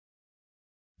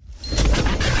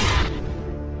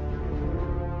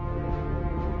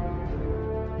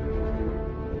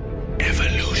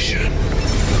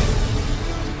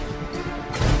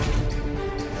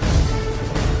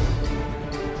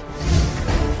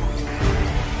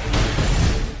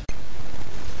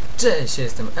Cześć, ja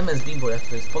jestem MSB, bo jak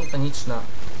to jest spontaniczna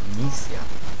misja.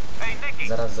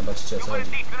 Zaraz zobaczycie, o co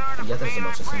chodzi. Ja też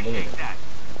zobaczę, co nie wiem.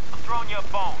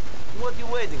 What are you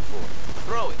waiting for?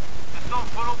 Throw it. There's some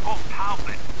fellow called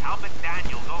Talbot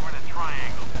Daniels over in the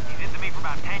Triangle. He's into me for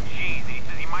about 10 G's. He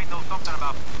says he might know something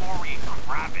about Florian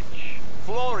Kravich.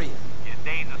 Florian. Your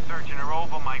days of searching are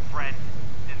over, my friend.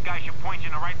 This guy should point you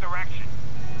in the right direction.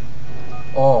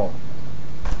 O!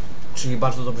 Czyli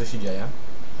bardzo dobrze się dzieje.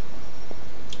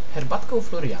 Herbatka u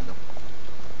Floriana.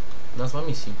 Nazwa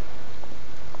misji.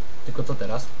 Tylko co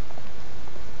teraz?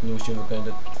 Nie musimy wykonać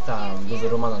do... Tam, dużo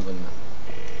Romana dzwonimy.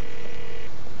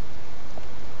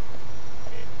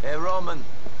 Hey Roman,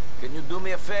 can you do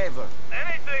me a favor?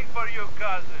 Anything for you,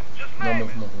 cousin. Just name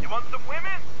it. You want some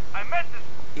women? I met this...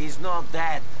 He's not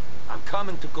that. I'm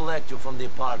coming to collect you from the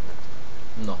apartment.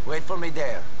 No. Wait for me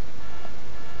there.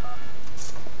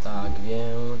 Tak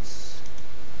więc...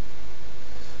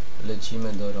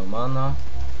 Lecimy do Romana.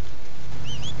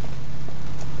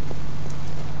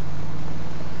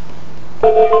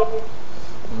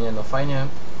 Nie no, fajnie.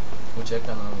 Ucieka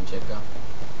nam, ucieka.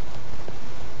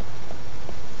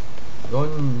 Goń,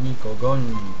 Niko,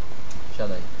 goń.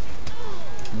 Siadaj.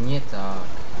 Nie tak.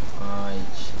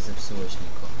 Ajdź, zepsułeś,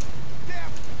 Niko.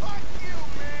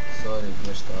 Sorry,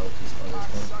 bierz to auto i spadaj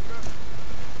stąd.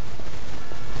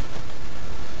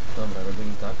 Dobra,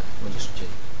 robimy tak. Będzie szybciej.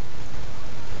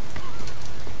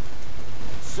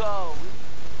 So...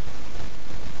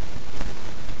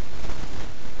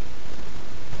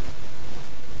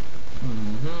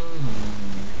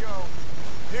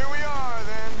 Here we are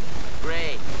then.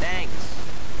 Great, thanks.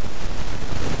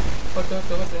 Chodź,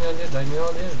 nie odjeżdżaj, nie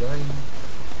odjeżdżaj.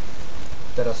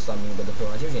 Teraz sami będę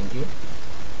prowadził, dzięki.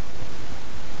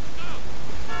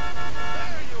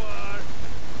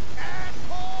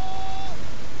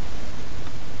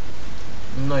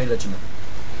 No i lecimy.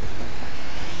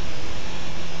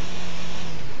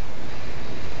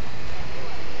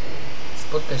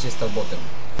 Spotkaj się z Talbotem.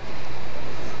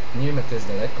 Nie wiem jak to jest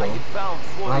daleko,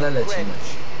 ale lecimy.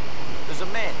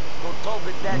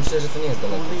 Myślę, że to nie jest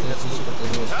daleko, to jest gdzieś po tej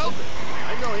mieście.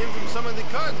 I know him from some of the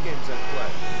card games I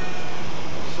play.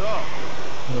 So,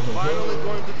 finally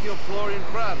going to kill Florian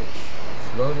Kravich.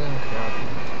 Florian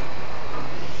Kravich.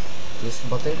 To jest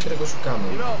chyba ten, którego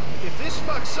szukamy. You know, if this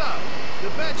fucks up, the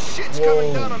bad shit's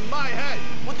coming down on my head.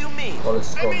 What do you mean?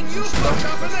 I mean, you fuck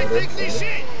up and I take this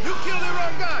shit. You kill the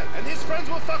wrong guy, and his friends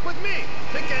will fuck with me.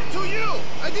 To get to you.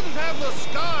 I didn't have no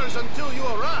scars until you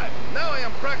arrived. Now I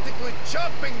am practically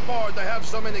chopping board. I have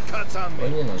so many cuts on me.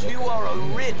 You are a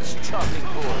rich chopping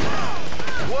board.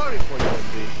 Worry for you,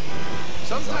 MD.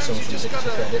 Sometimes you just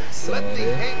gotta let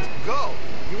the hate go.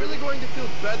 You really going to feel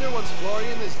better once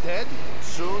Florian is dead?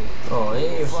 Soon? O, i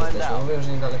już jesteśmy. Mówię,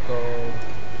 że niedaleko...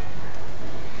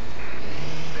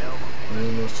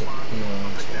 Nie jeszcze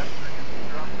pilnować.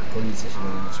 Policja się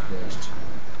będzie czepiła jeszcze.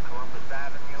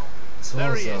 Co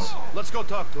There he za... is. Let's go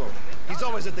talk to him. He's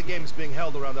always at the games being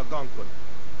held around Algonquin.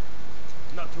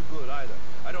 Not too good either.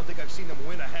 I don't think I've seen him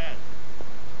win a hand.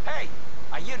 Hey,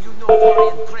 I hear you know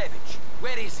Florian Kravich.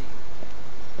 Where is he?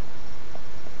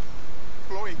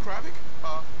 Florian Kravich?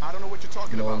 I don't know what you're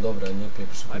talking No about. dobra, nie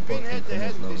pieprz. I've been head to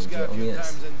head with this guy a few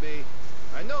times, NB.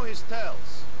 I know his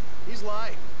tells. He's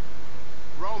lying.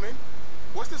 Roman,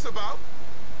 what's this about?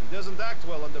 He doesn't act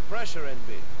well under pressure, NB.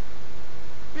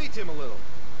 Beat him a little.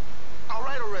 All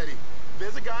right already.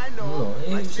 There's a guy I know,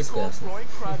 likes to call Florian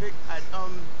Kravich at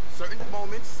certain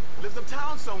moments, lives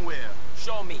uptown somewhere.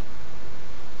 Show me.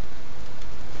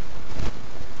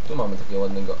 Tu mamy takiego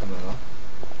ładnego Emela.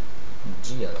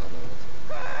 Giela nawet.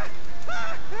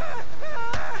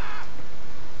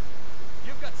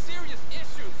 You've got serious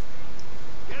issues.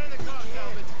 Get in the car,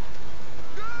 Talbot.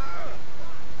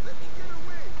 Let me get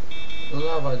away. No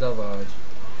dawaj, dawaj.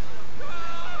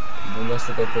 Bo nas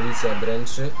tutaj policja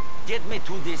dręczy. Get me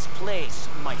to this place,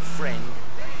 my friend.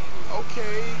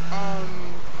 Okay,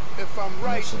 if I'm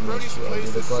right, Brody's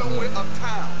place is somewhere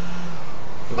uptown.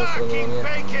 Fucking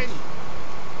bacon!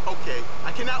 Okay,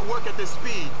 I cannot work at this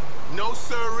speed. No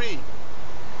siree.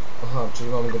 Aha, czyli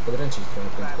mamy go podręczyć trochę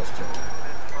prędkością.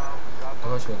 To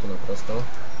chodźmy tu na prosto.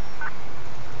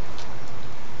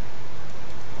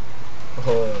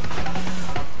 O,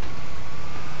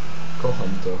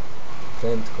 kocham to.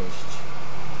 Prędkość.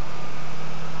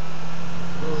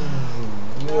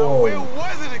 Wow. Where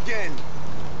was it again?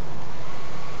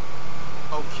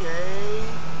 Okay,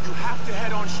 you have to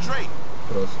head on straight.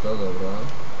 Prosto, dobra.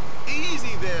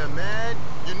 Easy there, man.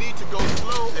 You need to go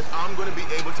slow if I'm going to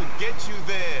be able to get you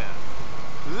there.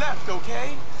 Left,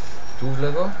 okay? Tu w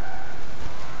lewo?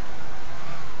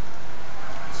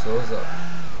 Co za...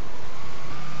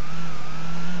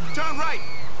 Turn right.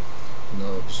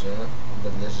 Dobrze,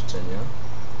 wedle życzenia.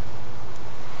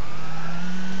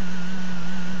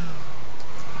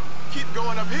 Keep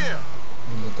going up here.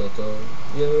 No to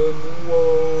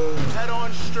Head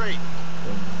on straight.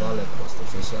 walę prosto,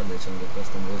 przesiadę ciągle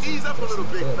prosto. Ease up a little,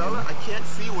 big fella. I can't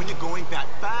see when you're going that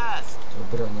fast.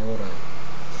 Dobra, nie oraj.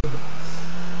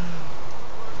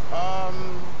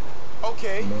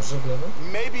 Okay. Może w lewo?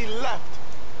 Maybe left.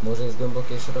 Może jest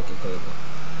głębokie i szerokie, kolego.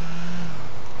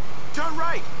 Turn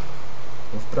right.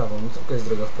 No w prawo, no tylko jest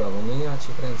droga w prawo. No ja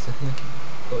cię kręcę.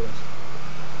 Koleś.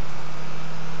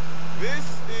 This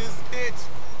is it.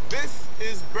 This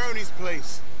is Bernie's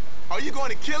place. Are you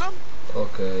going to kill him?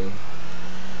 Okej.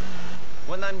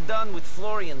 When I'm done with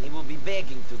Florian, he will be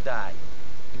begging to die.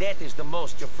 That is the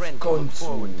most your friend can look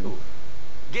forward to.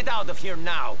 Get out of here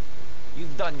now.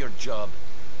 You've done your job.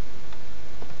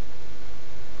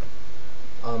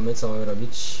 A my co mamy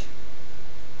robić?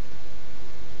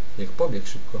 Jak pobiegł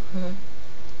szybko.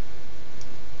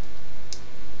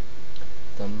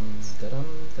 Tam, taram,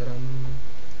 taram.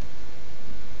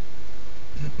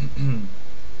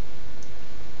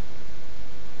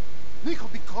 Nico,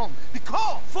 be calm. Be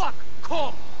calm. Fuck!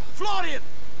 Call! Florian!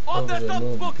 Oddaj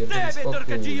bok tebe,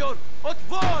 Drkadzior!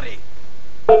 Otwori!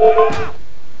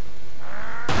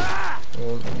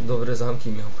 O, dobre zamki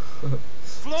miał.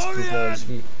 Florian!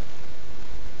 Drzwi.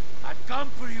 I've come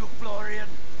for you, Florian.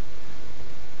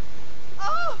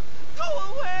 Oh, go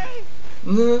away!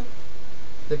 No,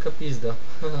 taka pizda.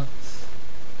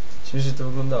 Śmiesznie to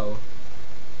wyglądało.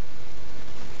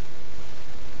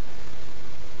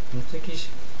 No to jakiś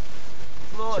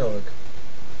ciołek.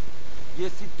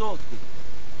 Yes, it told me.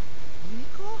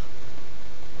 Nico?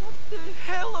 What the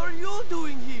hell are you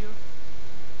doing here?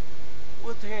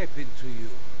 What happened to you?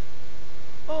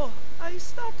 Oh, I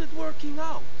started working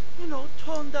out. You know,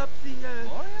 toned up the,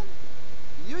 Florian?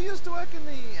 You used to work in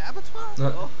the abattoir?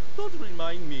 No. Oh, don't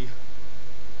remind me.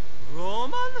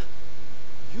 Roman?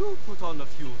 You put on a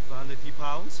few vanity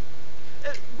pounds.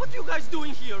 What are you guys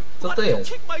doing here? Co Why to did you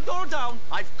jest? kick my door down?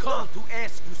 I've come to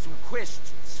ask you some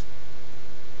questions.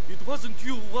 It wasn't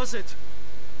you, was it?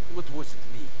 What was it,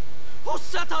 me? Who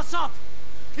set us up?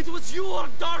 It was you or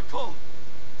Darko.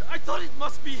 I thought it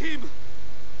must be him.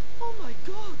 Oh my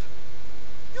god.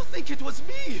 You think it was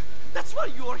me? That's why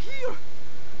you are here.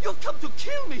 You've come to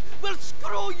kill me. Well,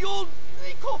 screw you,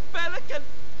 Nico Bellic and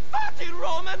Fatty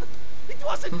Roman. It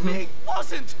wasn't me,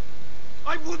 wasn't.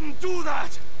 I wouldn't do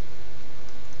that.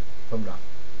 Dobra.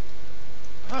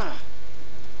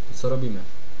 To co robimy?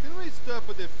 Can we stop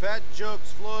with the fat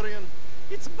jokes, Florian?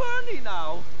 It's Bernie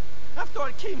now. After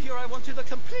I came here, I wanted a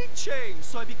complete change,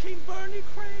 so I became Bernie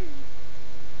Crane.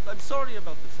 I'm sorry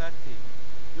about the fat thing.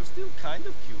 You're still kind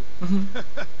of cute.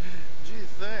 Gee,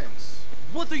 thanks.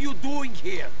 What are you doing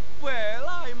here? Well,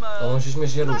 I'm A a on się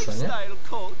śmiesznie rusza, nie? lifestyle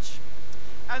coach,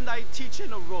 and I teach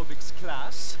an aerobics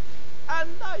class, and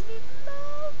I'm in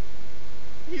love.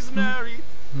 He's married.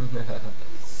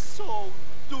 So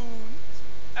doomed.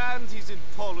 And he's in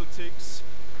politics.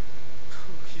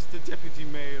 He's the deputy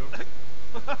mayor.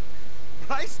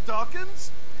 Bryce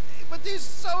Dawkins? But he's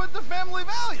so into family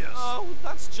values. Oh,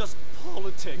 that's just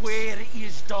politics. Where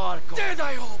is Darko? Dead,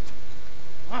 I hope.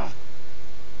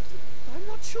 I'm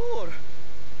not sure.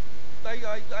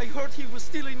 I heard he was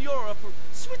still in Europe or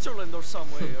Switzerland or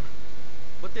somewhere.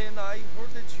 But then I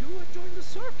heard that you had joined the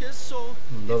circus, so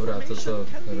Dobra, to co information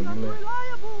can be robimy?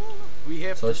 unreliable. We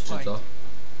have Coś to czy find co? him.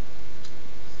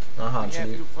 Aha, We have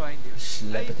czyli to find him. I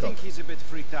ślepy trop. think he's a bit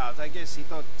freaked out. I guess he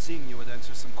thought seeing you would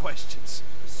answer some questions.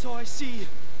 So I see.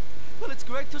 Well, it's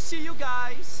great to see you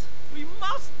guys. We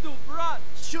must do brunch.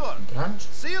 Sure. Brunch?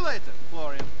 See you later,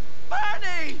 Florian.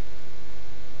 Bernie!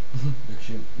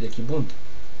 Jaki bunt.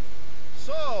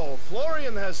 So,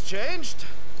 Florian has changed.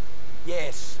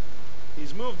 Yes.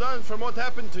 He's moved on from what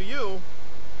happened to you.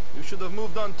 You should have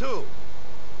moved on too.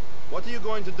 What are you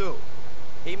going to do?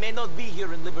 He may not be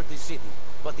here in Liberty City,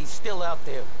 but he's still out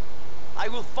there. I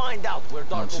will find out where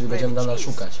Darko czyli będziemy nadal Bellic is,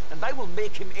 szukać. and I will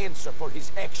make him answer for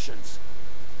his actions.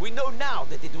 We know now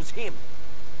that it was him.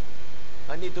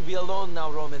 I need to be alone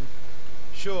now, Roman.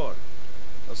 Sure.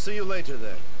 I'll see you later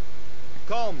there.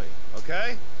 Call me,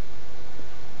 okay?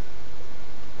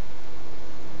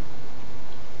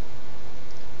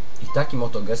 I takim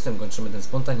oto gestem kończymy ten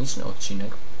spontaniczny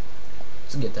odcinek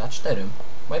z GTA 4.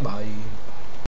 Bye bye.